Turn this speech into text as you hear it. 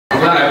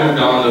glad I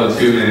moved on though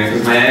too, man,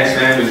 because my ex,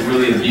 man, was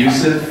really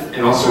abusive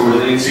and also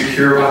really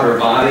insecure about her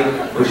body,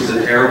 which is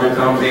a terrible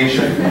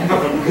combination.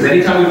 Because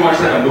anytime we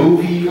watched like a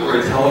movie or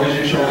a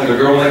television show, like a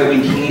girl like a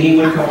bikini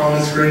would come on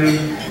the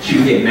screen, she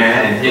would get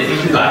mad and hit me.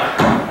 She's like,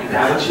 "Is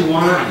that what you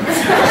want?"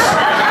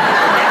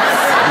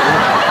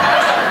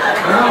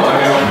 No, I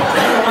mean, I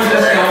don't want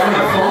this guy on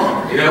the phone.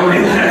 You know, I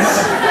mean,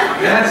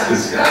 that's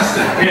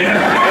disgusting.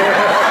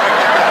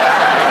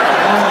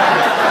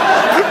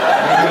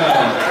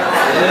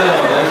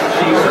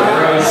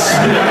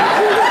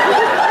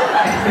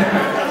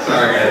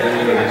 Sorry guys, I didn't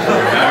mean to get shot.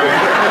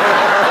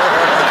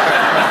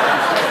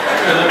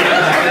 You're looking at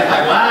like this,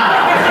 like,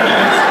 wow!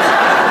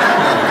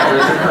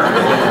 Where's the current?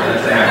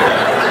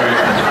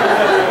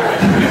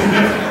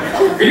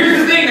 Here's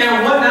the thing, man.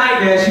 One night,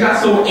 man, she got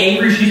so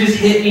angry, she just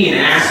hit me and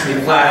asked me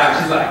flat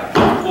out. She's like,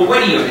 "Well, what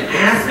are you, an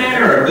ass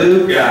man or a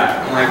boob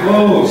guy?" I'm like,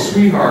 "Whoa,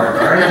 sweetheart,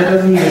 alright? That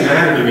doesn't even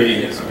matter to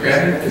me,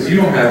 okay? Because you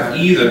don't have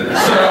either."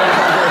 So,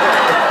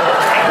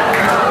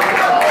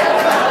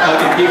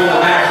 people in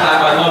the back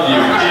clap, I love you.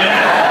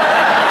 Yeah.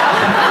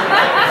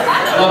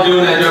 I love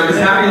doing that joke.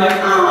 Because half you're like,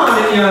 "Oh," and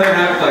then the other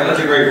half is like, "That's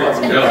a great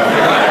fucking joke."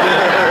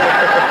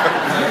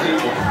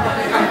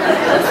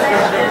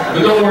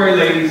 But don't worry,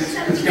 ladies,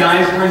 because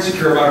guys are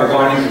insecure about our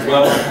bodies as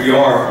well. We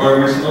are. Alright,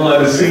 we're still allowed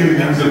to say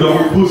things about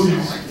our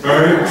pussies.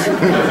 Alright?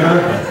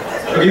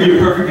 I'll give you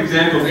a perfect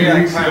example. A few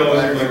weeks ago, I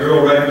was with my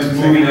girl right this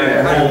movie night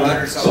at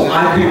home. So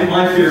I picked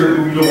my favorite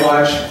movie to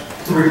watch,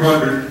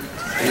 300.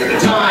 And at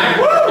the time,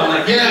 I'm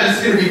like, "Yeah, this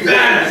is gonna be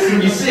bad, it's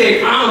gonna be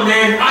sick." Oh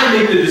man, I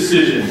make the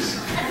decisions.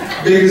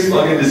 Biggest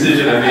fucking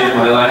decision I made in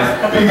my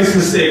life. Biggest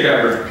mistake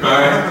ever,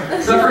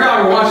 alright? So I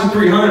forgot we're watching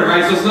 300,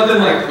 right? So it's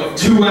nothing like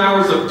 2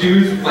 hours of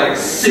dudes with like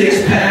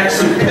 6 packs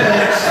and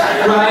pecs,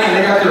 right? And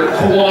they got their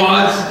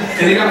quads,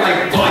 and they got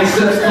like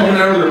biceps